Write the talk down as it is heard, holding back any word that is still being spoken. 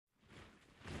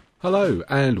Hello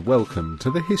and welcome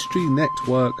to the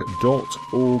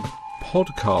HistoryNetwork.org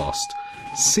podcast,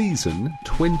 Season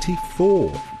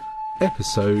 24,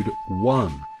 Episode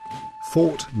 1,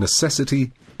 Fort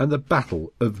Necessity and the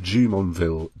Battle of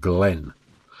Jumonville, Glen.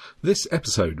 This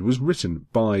episode was written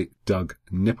by Doug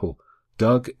Nipple.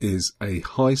 Doug is a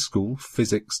high school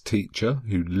physics teacher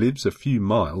who lives a few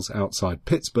miles outside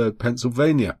Pittsburgh,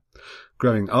 Pennsylvania.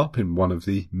 Growing up in one of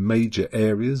the major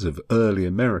areas of early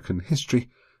American history,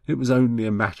 it was only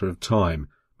a matter of time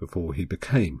before he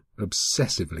became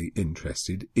obsessively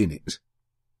interested in it.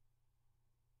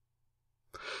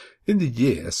 In the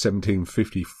year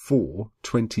 1754,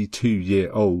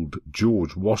 22-year-old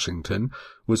George Washington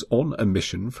was on a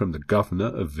mission from the governor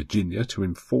of Virginia to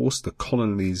enforce the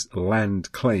colony's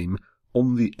land claim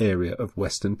on the area of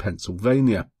western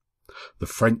Pennsylvania. The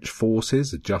French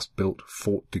forces had just built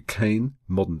Fort Duquesne,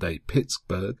 modern-day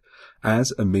Pittsburgh,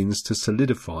 as a means to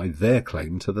solidify their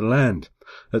claim to the land.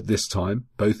 At this time,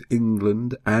 both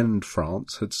England and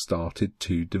France had started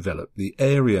to develop the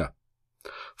area.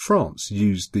 France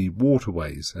used the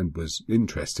waterways and was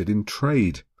interested in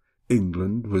trade.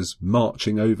 England was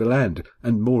marching overland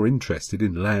and more interested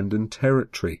in land and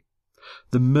territory.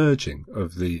 The merging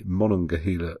of the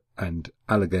Monongahela and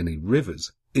Allegheny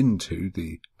rivers into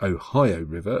the Ohio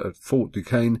River at Fort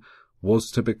Duquesne was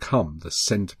to become the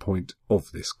centre point of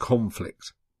this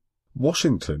conflict.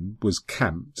 Washington was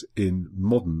camped in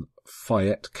modern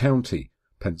Fayette County,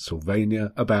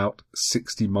 Pennsylvania, about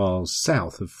 60 miles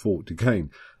south of Fort Duquesne,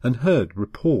 and heard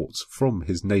reports from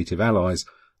his native allies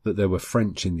that there were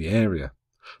French in the area.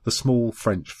 The small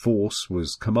French force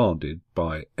was commanded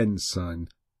by Ensign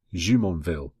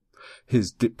Jumonville.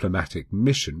 His diplomatic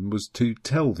mission was to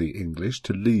tell the English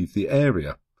to leave the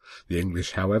area. The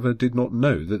English, however, did not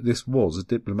know that this was a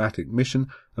diplomatic mission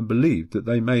and believed that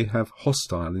they may have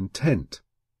hostile intent.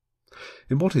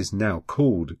 In what is now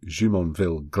called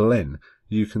Jumonville Glen,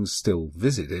 you can still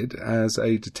visit it as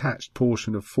a detached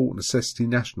portion of Fort Necessity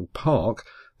National Park.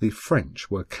 The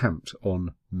French were camped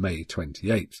on May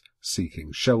 28th,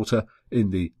 seeking shelter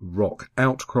in the rock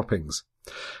outcroppings.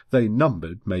 They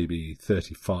numbered maybe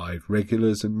 35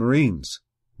 regulars and Marines.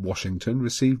 Washington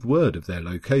received word of their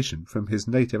location from his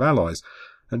native allies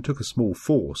and took a small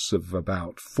force of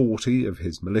about 40 of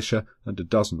his militia and a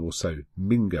dozen or so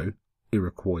Mingo,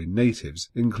 Iroquois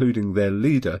natives, including their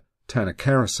leader,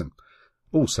 Tanacharison,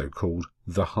 also called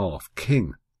the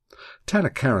Half-King.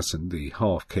 Tanacharison, the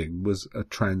Half-King, was a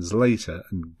translator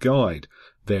and guide.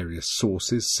 Various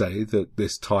sources say that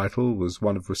this title was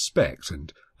one of respect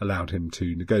and allowed him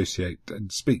to negotiate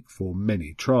and speak for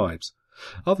many tribes.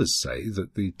 Others say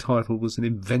that the title was an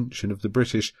invention of the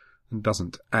British and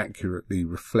doesn't accurately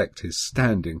reflect his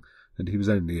standing, and he was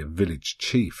only a village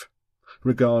chief.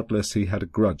 Regardless, he had a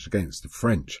grudge against the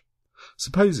French.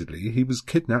 Supposedly, he was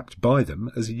kidnapped by them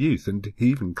as a youth, and he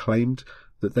even claimed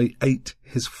that they ate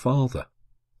his father.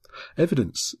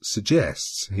 Evidence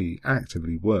suggests he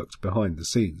actively worked behind the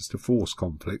scenes to force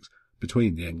conflict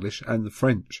between the English and the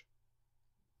French.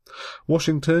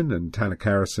 Washington and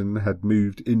Tanacharison had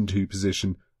moved into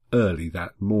position early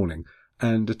that morning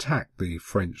and attacked the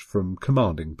French from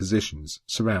commanding positions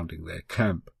surrounding their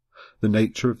camp. The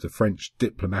nature of the French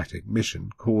diplomatic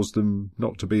mission caused them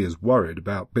not to be as worried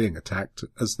about being attacked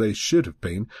as they should have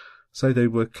been, so they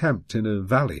were camped in a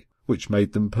valley, which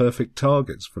made them perfect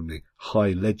targets from the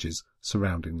high ledges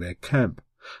surrounding their camp.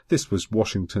 This was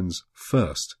Washington's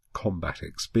first combat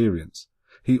experience.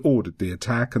 He ordered the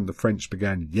attack, and the French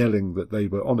began yelling that they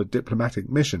were on a diplomatic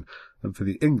mission and for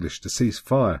the English to cease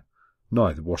fire.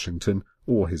 Neither Washington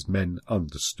or his men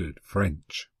understood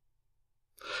French.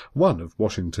 One of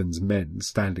Washington's men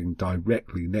standing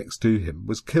directly next to him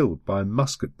was killed by a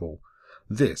musket ball,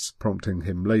 this prompting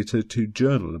him later to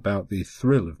journal about the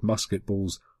thrill of musket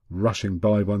balls rushing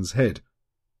by one's head.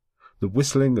 The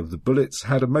whistling of the bullets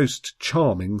had a most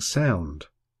charming sound.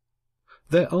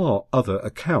 There are other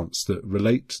accounts that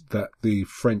relate that the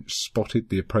French spotted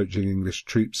the approaching English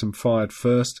troops and fired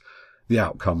first. The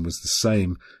outcome was the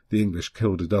same. The English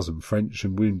killed a dozen French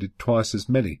and wounded twice as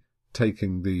many,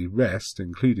 taking the rest,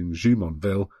 including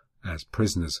Jumonville, as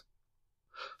prisoners.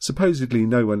 Supposedly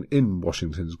no one in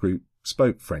Washington's group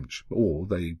spoke French, or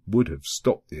they would have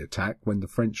stopped the attack when the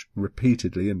French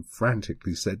repeatedly and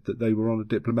frantically said that they were on a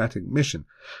diplomatic mission.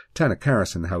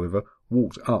 Tanacharison, however,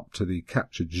 walked up to the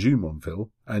captured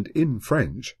Jumonville and in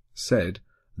French said,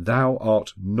 "Thou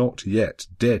art not yet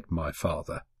dead, my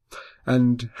father,"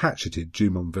 and hatcheted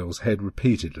Jumonville's head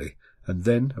repeatedly, and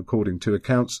then, according to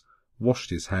accounts, washed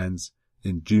his hands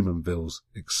in Jumonville's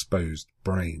exposed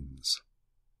brains.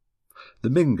 The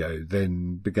Mingo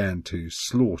then began to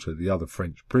slaughter the other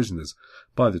French prisoners.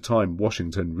 By the time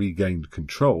Washington regained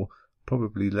control,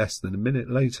 probably less than a minute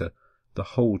later, the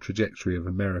whole trajectory of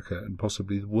America and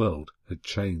possibly the world had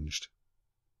changed.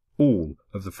 All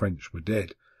of the French were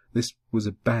dead. This was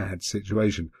a bad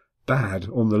situation, bad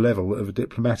on the level of a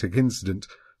diplomatic incident,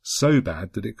 so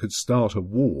bad that it could start a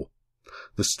war.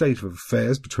 The state of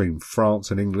affairs between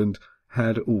France and England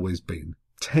had always been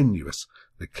tenuous.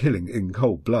 The killing in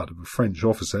cold blood of a French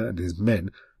officer and his men,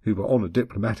 who were on a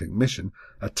diplomatic mission,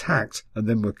 attacked and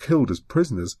then were killed as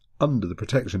prisoners under the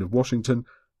protection of Washington,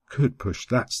 could push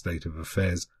that state of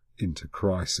affairs into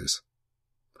crisis.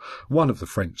 One of the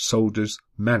French soldiers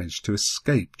managed to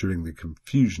escape during the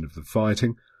confusion of the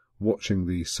fighting. Watching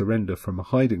the surrender from a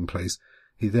hiding place,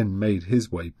 he then made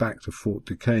his way back to Fort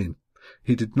Duquesne.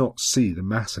 He did not see the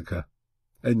massacre.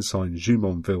 Ensign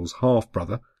Jumonville's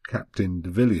half-brother, Captain de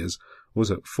Villiers,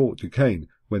 was at Fort Duquesne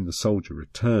when the soldier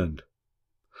returned.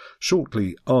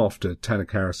 Shortly after,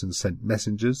 Tannack Harrison sent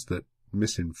messengers that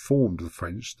misinformed the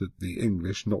French that the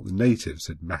English, not the natives,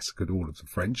 had massacred all of the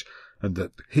French, and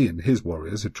that he and his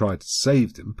warriors had tried to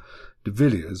save them. De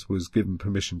Villiers was given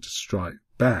permission to strike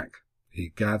back.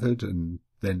 He gathered and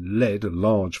then led a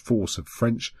large force of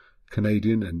French,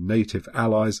 Canadian and native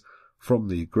allies from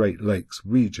the Great Lakes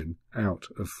region out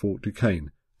of Fort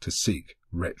Duquesne to seek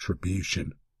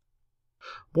retribution.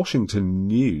 Washington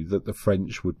knew that the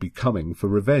French would be coming for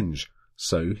revenge,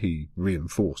 so he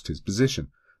reinforced his position.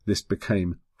 This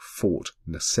became Fort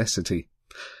Necessity.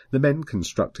 The men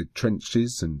constructed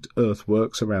trenches and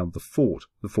earthworks around the fort.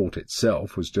 The fort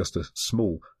itself was just a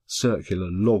small circular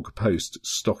log post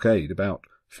stockade about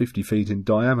 50 feet in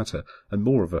diameter, and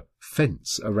more of a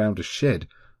fence around a shed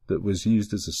that was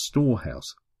used as a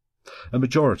storehouse. A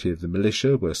majority of the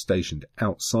militia were stationed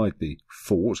outside the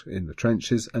fort in the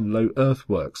trenches and low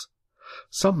earthworks.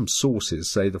 Some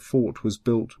sources say the fort was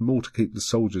built more to keep the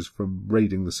soldiers from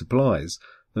raiding the supplies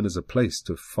than as a place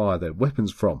to fire their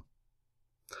weapons from.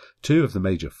 Two of the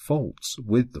major faults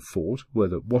with the fort were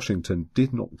that Washington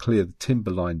did not clear the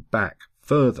timber line back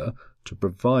further to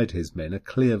provide his men a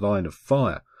clear line of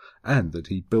fire, and that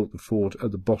he built the fort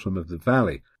at the bottom of the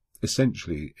valley,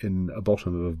 essentially in a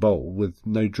bottom of a bowl with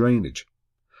no drainage.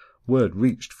 Word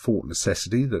reached Fort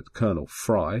Necessity that Colonel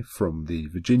Fry, from the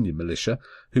Virginia militia,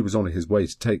 who was on his way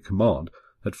to take command,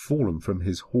 had fallen from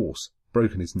his horse,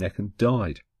 broken his neck, and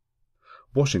died.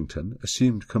 Washington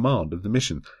assumed command of the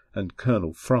mission and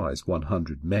Colonel Fry's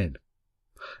 100 men.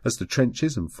 As the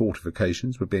trenches and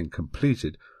fortifications were being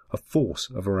completed, a force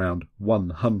of around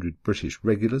 100 British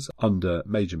regulars under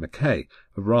Major Mackay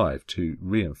arrived to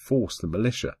reinforce the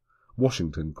militia.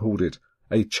 Washington called it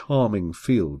a charming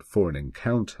field for an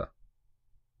encounter.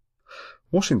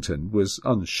 Washington was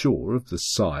unsure of the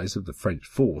size of the French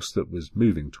force that was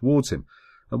moving towards him,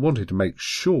 and wanted to make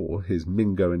sure his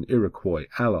Mingo and Iroquois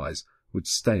allies would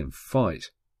stay and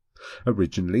fight.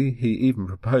 Originally, he even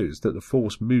proposed that the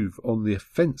force move on the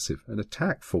offensive and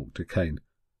attack Fort Duquesne.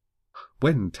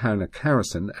 When Tannack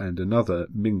Harrison and another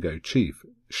Mingo chief,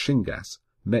 Shingas,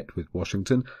 met with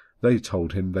Washington, they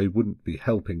told him they wouldn't be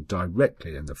helping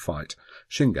directly in the fight.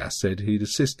 Shingas said he'd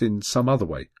assist in some other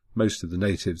way. Most of the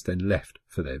natives then left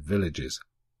for their villages.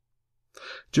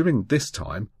 During this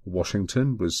time,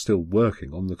 Washington was still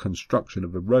working on the construction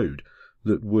of a road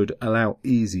that would allow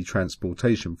easy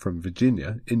transportation from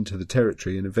Virginia into the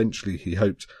territory and eventually, he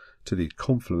hoped, to the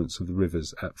confluence of the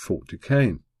rivers at Fort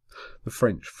Duquesne. The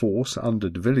French force under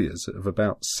de Villiers of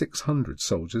about 600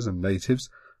 soldiers and natives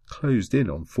closed in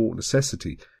on Fort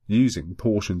Necessity, using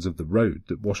portions of the road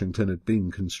that Washington had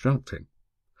been constructing.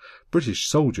 British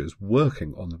soldiers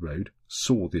working on the road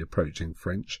saw the approaching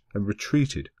French and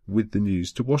retreated with the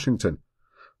news to Washington.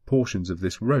 Portions of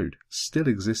this road still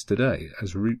exist today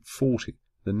as Route 40,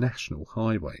 the national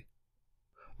highway.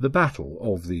 The Battle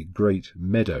of the Great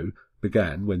Meadow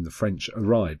began when the French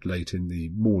arrived late in the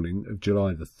morning of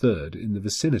July the 3rd in the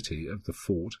vicinity of the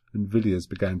fort, and Villiers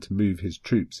began to move his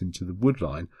troops into the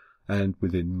woodline and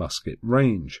within musket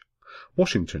range.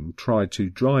 Washington tried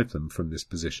to drive them from this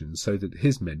position so that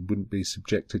his men wouldn't be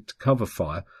subjected to cover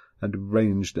fire, and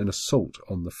arranged an assault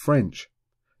on the French.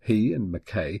 He and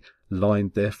Mackay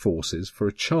lined their forces for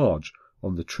a charge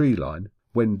on the tree line,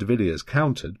 when de Villiers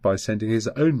countered by sending his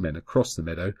own men across the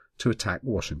meadow to attack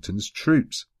Washington's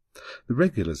troops. The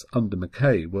regulars under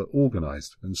Mackay were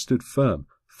organised and stood firm,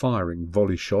 firing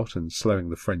volley shot and slowing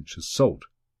the French assault.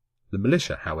 The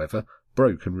militia, however,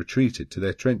 broke and retreated to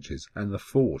their trenches and the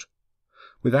fort.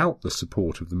 Without the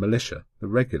support of the militia, the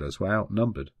regulars were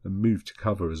outnumbered and moved to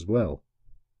cover as well.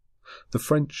 The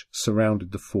French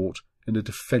surrounded the fort in a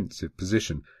defensive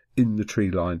position in the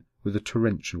tree line with a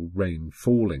torrential rain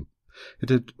falling. It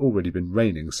had already been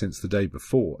raining since the day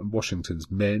before, and Washington's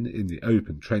men in the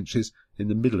open trenches in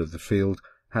the middle of the field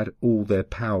had all their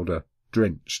powder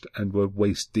drenched and were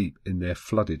waist-deep in their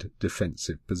flooded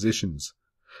defensive positions.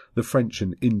 The French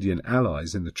and Indian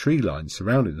allies in the tree line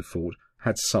surrounding the fort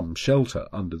had some shelter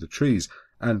under the trees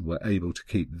and were able to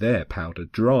keep their powder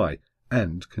dry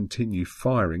and continue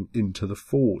firing into the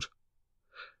fort.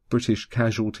 British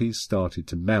casualties started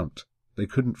to mount. They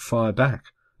couldn't fire back,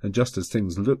 and just as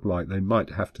things looked like they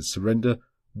might have to surrender,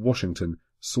 Washington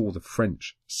saw the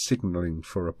French signalling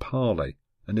for a parley,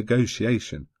 a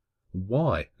negotiation.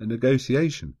 Why a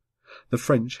negotiation? The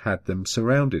French had them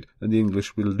surrounded, and the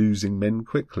English were losing men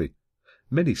quickly.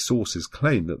 Many sources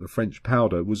claim that the French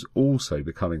powder was also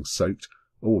becoming soaked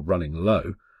or running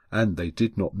low, and they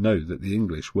did not know that the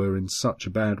English were in such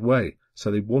a bad way, so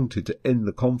they wanted to end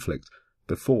the conflict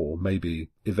before maybe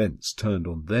events turned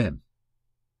on them.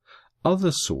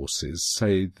 Other sources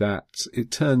say that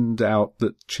it turned out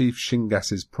that Chief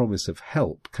Shingas's promise of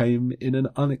help came in an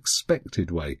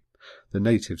unexpected way. The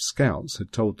native scouts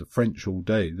had told the French all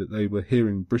day that they were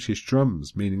hearing British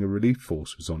drums, meaning a relief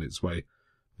force was on its way.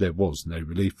 There was no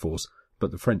relief force,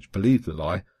 but the French believed the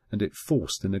lie, and it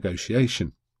forced a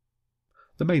negotiation.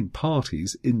 The main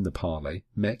parties in the parley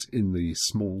met in the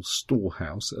small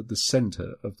storehouse at the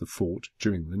centre of the fort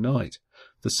during the night.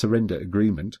 The surrender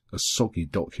agreement, a soggy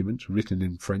document written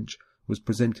in French, was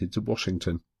presented to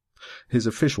Washington. His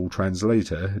official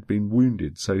translator had been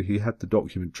wounded, so he had the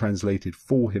document translated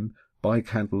for him by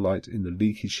candlelight in the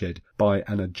leaky shed by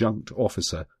an adjunct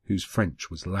officer whose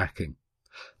French was lacking.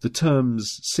 The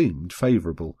terms seemed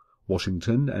favourable.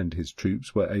 Washington and his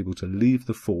troops were able to leave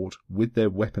the fort with their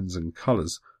weapons and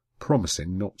colours,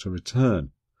 promising not to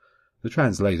return. The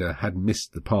translator had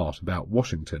missed the part about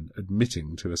Washington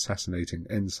admitting to assassinating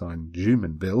Ensign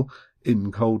Jumonville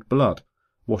in cold blood.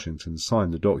 Washington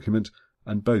signed the document,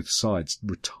 and both sides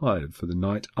retired for the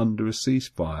night under a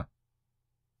ceasefire.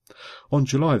 On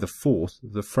July the 4th,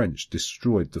 the French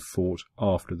destroyed the fort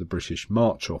after the British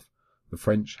march-off. The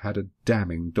French had a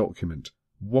damning document.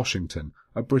 Washington,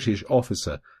 a British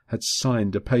officer, had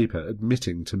signed a paper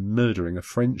admitting to murdering a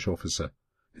French officer.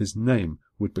 His name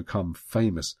would become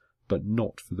famous, but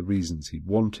not for the reasons he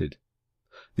wanted.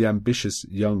 The ambitious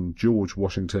young George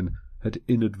Washington had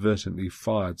inadvertently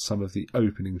fired some of the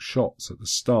opening shots at the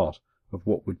start of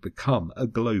what would become a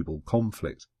global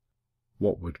conflict,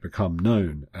 what would become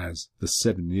known as the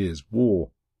 7 Years'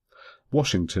 War.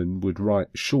 Washington would write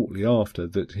shortly after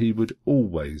that he would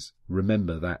always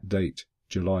remember that date,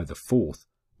 July the 4th,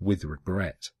 with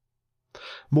regret.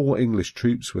 More English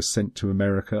troops were sent to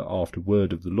America after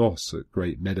word of the loss at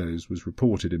Great Meadows was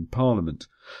reported in Parliament.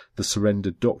 The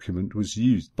surrender document was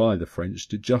used by the French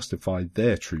to justify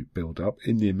their troop build-up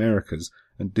in the Americas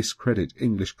and discredit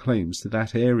English claims to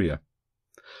that area.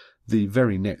 The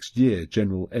very next year,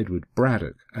 General Edward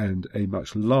Braddock and a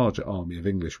much larger army of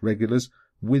English regulars,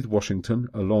 with Washington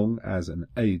along as an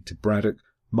aide to Braddock,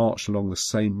 marched along the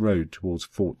same road towards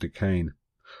Fort Duquesne.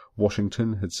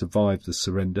 Washington had survived the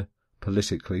surrender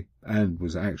politically and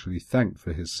was actually thanked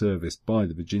for his service by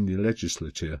the Virginia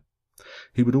legislature.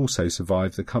 He would also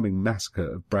survive the coming massacre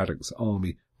of Braddock's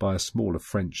army by a smaller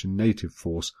French and native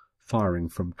force firing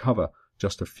from cover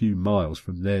just a few miles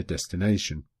from their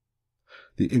destination.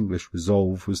 The English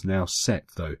resolve was now set,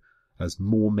 though, as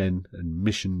more men and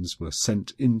missions were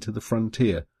sent into the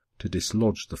frontier to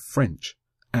dislodge the French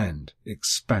and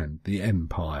expand the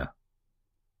empire.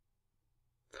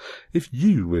 If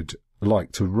you would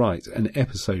like to write an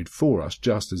episode for us,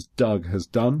 just as Doug has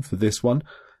done for this one,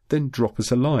 then drop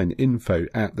us a line,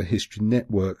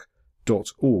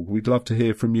 info@thehistorynetwork.org. We'd love to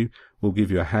hear from you. We'll give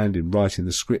you a hand in writing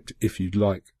the script if you'd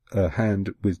like a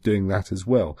hand with doing that as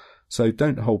well. So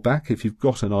don't hold back. If you've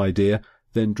got an idea,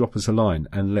 then drop us a line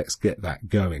and let's get that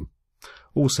going.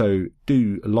 Also,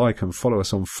 do like and follow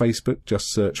us on Facebook.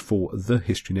 Just search for The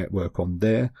History Network on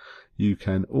there. You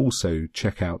can also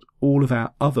check out all of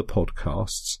our other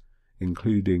podcasts,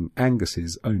 including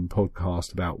Angus's own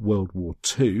podcast about World War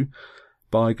II,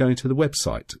 by going to the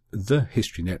website,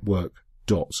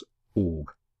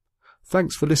 thehistorynetwork.org.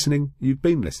 Thanks for listening. You've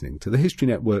been listening to the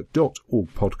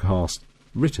historynetwork.org podcast,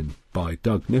 written by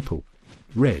Doug Nipple,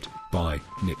 read by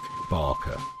Nick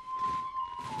Barker.